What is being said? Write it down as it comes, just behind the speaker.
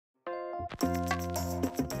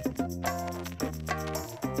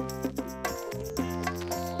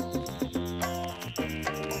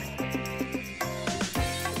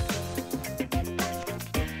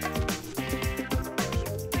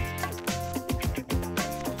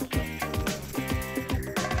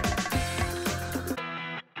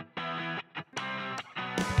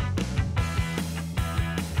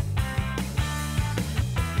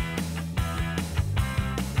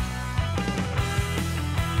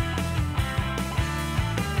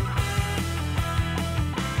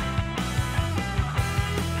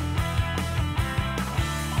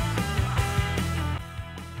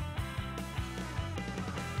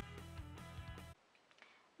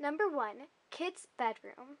Number 1, Kit's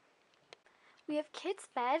bedroom. We have Kit's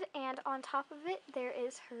bed, and on top of it there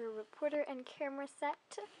is her reporter and camera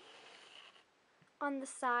set. On the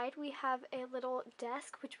side we have a little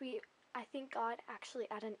desk, which I think got actually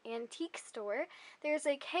at an antique store. There's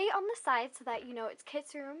a K on the side so that you know it's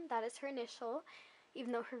Kit's room. That is her initial,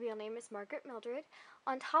 even though her real name is Margaret Mildred.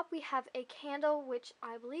 On top we have a candle, which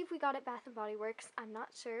I believe we got at Bath & Body Works, I'm not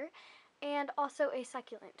sure, and also a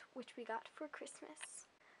succulent, which we got for Christmas.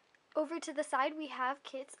 Over to the side we have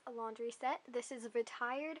Kit's laundry set. This is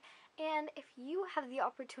retired, and if you have the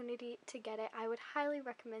opportunity to get it, I would highly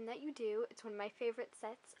recommend that you do. It's one of my favorite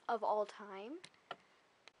sets of all time.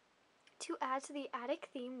 To add to the attic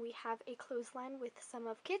theme, we have a clothesline with some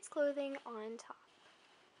of Kit's clothing on top.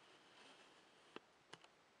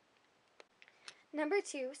 Number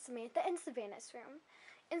 2, Samantha and Savannah's room.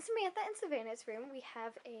 In Samantha and Savannah's room, we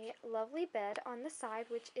have a lovely bed on the side,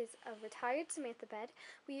 which is a retired Samantha bed.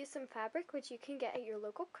 We use some fabric, which you can get at your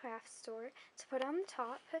local craft store, to put on the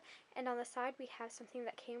top, and on the side we have something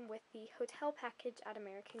that came with the hotel package at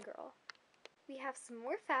American Girl. We have some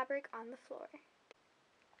more fabric on the floor.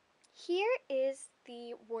 Here is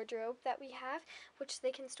the wardrobe that we have, which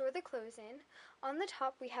they can store the clothes in. On the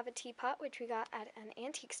top we have a teapot, which we got at an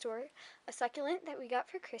antique store, a succulent that we got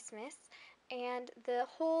for Christmas, and the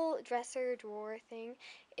whole dresser drawer thing,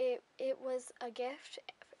 it was a gift,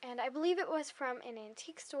 and I believe it was from an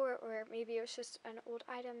antique store, or maybe it was just an old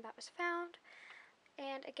item that was found.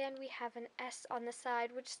 And again, we have an S on the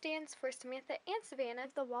side, which stands for Samantha and Savannah.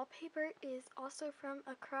 The wallpaper is also from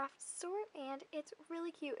a craft store, and it's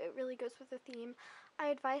really cute. It really goes with the theme. I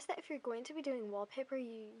advise that if you're going to be doing wallpaper,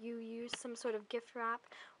 you use some sort of gift wrap,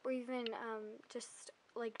 or even just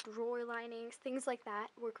like drawer linings, things like that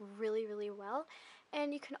work really, really well,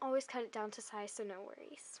 and you can always cut it down to size, so no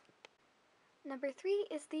worries. Number 3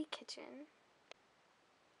 is the kitchen.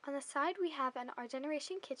 On the side we have an Our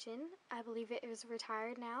Generation kitchen. I believe it is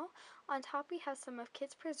retired now. On top we have some of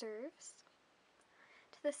Kit's preserves.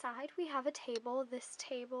 To the side we have a table. This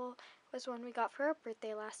table was one we got for our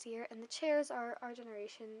birthday last year, and the chairs are Our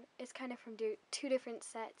Generation. It's kind of from 2 different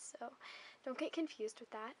sets, so don't get confused with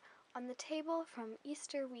that. On the table from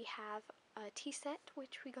Easter we have a tea set,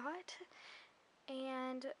 which we got,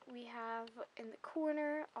 and we have in the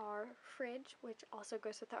corner our fridge, which also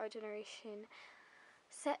goes with Our Generation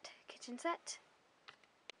kitchen set.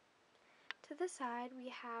 To the side we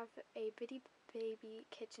have a Bitty Baby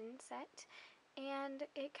kitchen set, and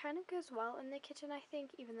it kind of goes well in the kitchen, I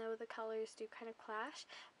think, even though the colors do kind of clash,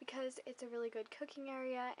 because it's a really good cooking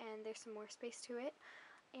area and there's some more space to it.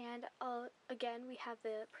 And again, we have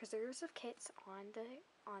the preserves of Kit's on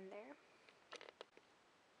there.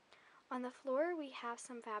 On the floor we have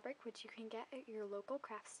some fabric, which you can get at your local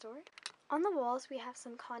craft store. On the walls we have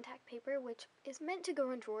some contact paper, which is meant to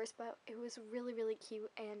go in drawers, but it was really, really cute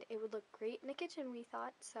and it would look great in the kitchen, we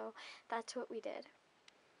thought, so that's what we did.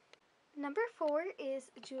 Number 4 is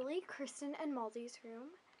Julie, Kristen, and Molly's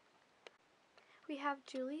room. We have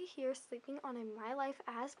Julie here sleeping on a My Life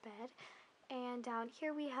As bed, and down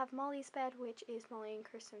here we have Molly's bed, which is Molly and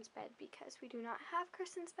Kristen's bed because we do not have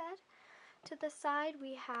Kristen's bed. To the side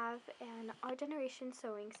we have an Our Generation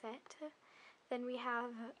sewing set. Then we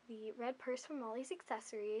have the red purse from Molly's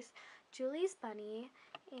Accessories, Julie's bunny,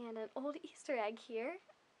 and an old Easter egg here.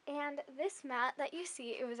 And this mat that you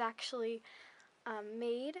see, it was actually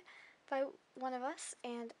made by one of us,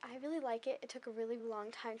 and I really like it. It took a really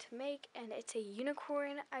long time to make, and it's a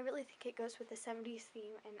unicorn. I really think it goes with the 70s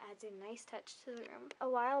theme and adds a nice touch to the room. A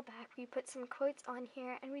while back we put some quotes on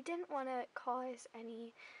here, and we didn't want to cause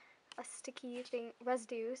any sticky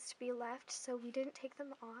residues to be left, so we didn't take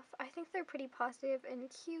them off. I think they're pretty positive and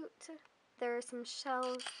cute. There are some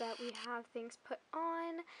shelves that we have things put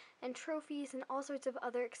on, and trophies, and all sorts of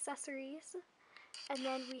other accessories. And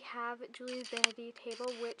then we have Julie's vanity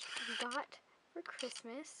table, which we got for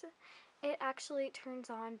Christmas. It actually turns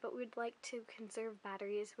on, but we'd like to conserve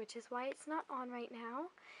batteries, which is why it's not on right now.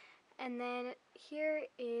 And then here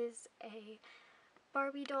is a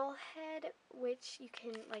Barbie doll head, which you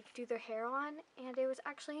can like do their hair on, and it was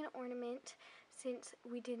actually an ornament since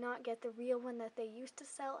we did not get the real one that they used to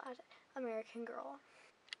sell at American Girl.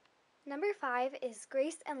 Number 5 is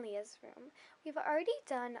Grace and Leah's room. We've already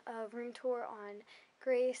done a room tour on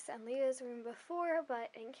Grace and Leah's room before, but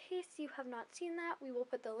in case you have not seen that, we will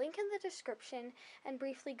put the link in the description and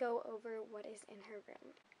briefly go over what is in her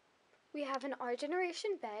room. We have an Our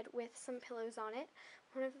Generation bed with some pillows on it.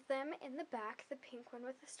 One of them in the back, the pink one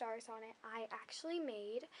with the stars on it, I actually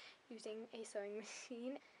made using a sewing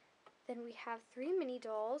machine. Then we have 3 mini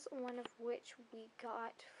dolls, one of which we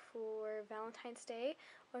got for Valentine's Day,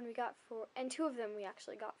 and 2 of them we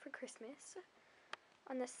actually got for Christmas.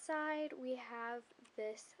 On the side we have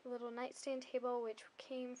this little nightstand table which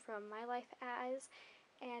came from My Life As,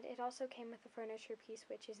 and it also came with a furniture piece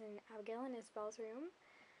which is in Abigail and Isabel's room.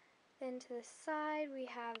 Then to the side we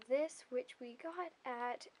have this, which we got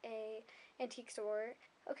at a antique store.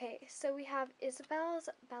 Okay, so we have Isabel's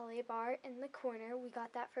ballet bar in the corner. We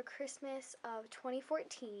got that for Christmas of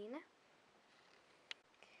 2014.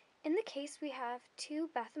 In the case we have 2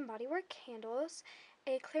 Bath & Body Works candles,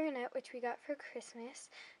 a clarinet which we got for Christmas,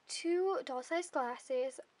 2 doll-sized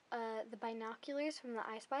glasses, the binoculars from the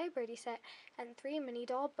I Spy a Birdie set, and 3 mini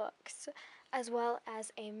doll books, as well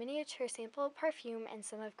as a miniature sample of perfume and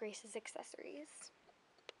some of Grace's accessories.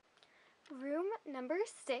 Room number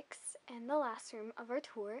 6, and the last room of our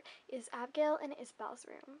tour, is Abigail and Isabel's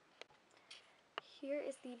room. Here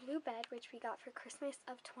is the blue bed which we got for Christmas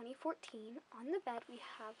of 2014. On the bed we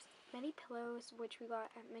have many pillows which we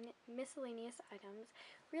got at miscellaneous items.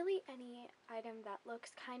 Really any item that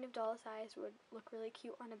looks kind of doll size would look really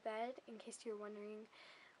cute on a bed, in case you're wondering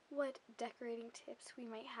what decorating tips we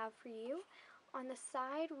might have for you. On the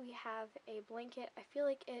side we have a blanket. I feel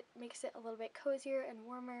like it makes it a little bit cozier and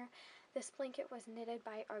warmer. This blanket was knitted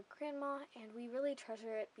by our grandma and we really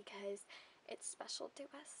treasure it because it's special to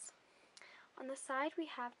us. On the side we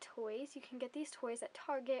have toys. You can get these toys at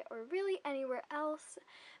Target or really anywhere else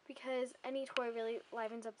because any toy really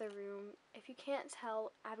livens up the room. If you can't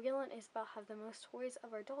tell, Abigail and Isabel have the most toys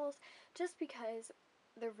of our dolls just because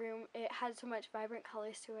the room, it had so much vibrant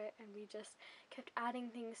colors to it, and we just kept adding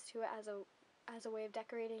things to it as a way of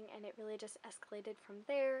decorating, and it really just escalated from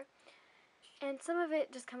there. And some of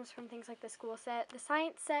it just comes from things like the school set. The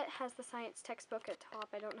science set has the science textbook at top.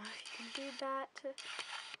 I don't know if you can read that,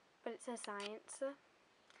 but it says science.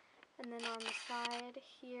 And then on the side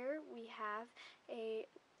here we have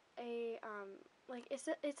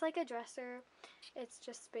it's like a dresser. It's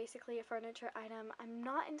just basically a furniture item. I'm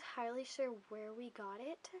not entirely sure where we got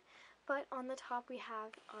it, but on the top we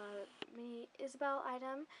have a mini Isabel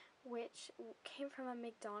item which came from a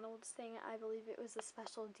McDonald's thing. I believe it was a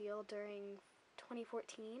special deal during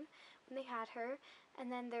 2014 when they had her.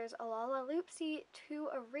 And then there's a Lala Loopsy, 2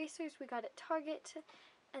 erasers we got at Target,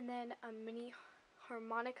 and then a mini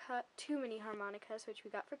harmonica, 2 mini harmonicas which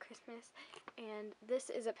we got for Christmas, and this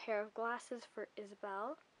is a pair of glasses for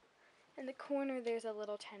Isabel. In the corner there's a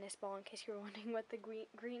little tennis ball in case you're wondering what the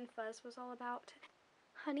green fuzz was all about.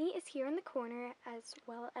 Honey is here in the corner, as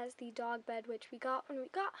well as the dog bed which we got when we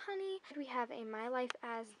got Honey. We have a My Life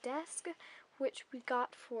As desk which we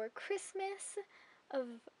got for Christmas of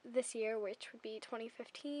this year, which would be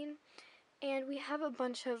 2015. And we have a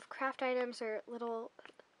bunch of craft items or little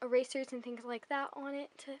erasers and things like that on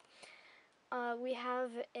it. We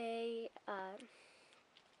have a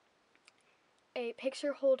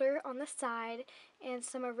picture holder on the side and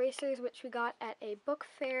some erasers which we got at a book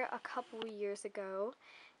fair a couple years ago.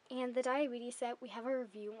 And the diabetes set, we have a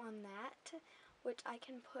review on that, which I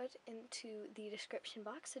can put into the description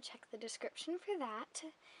box, so check the description for that.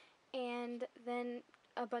 And then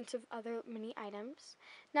a bunch of other mini items.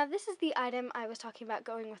 Now this is the item I was talking about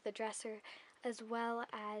going with the dresser, as well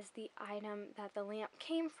as the item that the lamp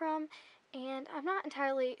came from, and I'm not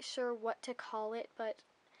entirely sure what to call it, but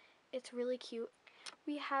it's really cute.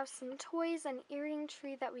 We have some toys, an earring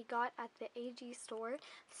tree that we got at the AG store,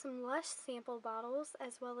 some Lush sample bottles,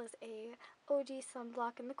 as well as a OG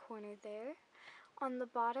sunblock in the corner there. On the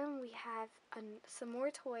bottom we have some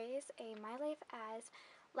more toys, a My Life As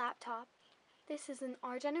laptop. This is an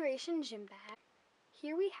Our Generation gym bag.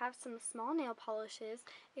 Here we have some small nail polishes,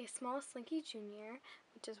 a small Slinky Junior,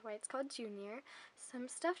 which is why it's called Junior, some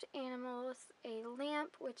stuffed animals, a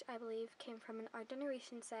lamp, which I believe came from an Our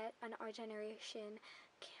Generation set, an Our Generation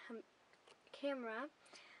camera,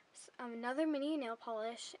 another mini nail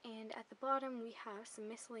polish, and at the bottom we have some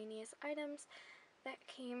miscellaneous items that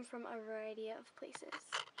came from a variety of places.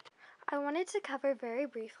 I wanted to cover very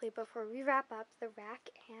briefly before we wrap up the rack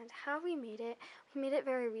and how we made it. We made it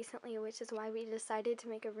very recently, which is why we decided to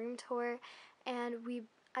make a room tour, and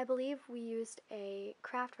I believe we used a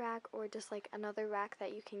craft rack or just like another rack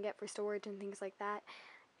that you can get for storage and things like that.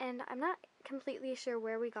 And I'm not completely sure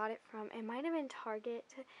where we got it from. It might have been Target,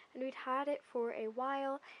 and we'd had it for a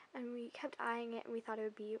while, and we kept eyeing it, and we thought it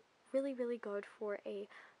would be really, really good for a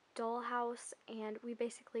dollhouse, and we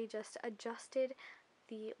basically just adjusted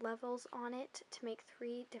the levels on it to make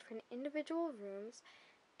 3 different individual rooms,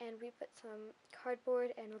 and we put some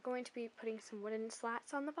cardboard, and we're going to be putting some wooden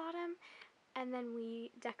slats on the bottom, and then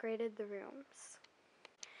we decorated the rooms.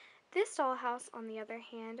 This dollhouse, on the other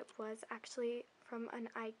hand, was actually from an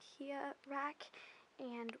IKEA rack,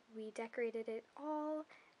 and we decorated it all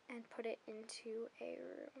and put it into a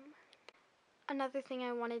room. Another thing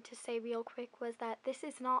I wanted to say real quick was that this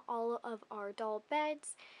is not all of our doll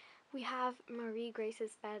beds. We have Marie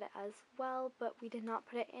Grace's bed as well, but we did not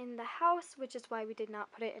put it in the house, which is why we did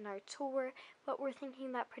not put it in our tour. But we're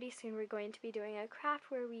thinking that pretty soon we're going to be doing a craft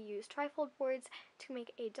where we use trifold boards to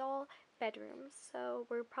make a doll bedroom. So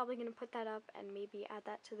we're probably going to put that up and maybe add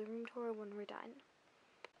that to the room tour when we're done.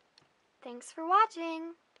 Thanks for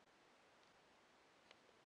watching!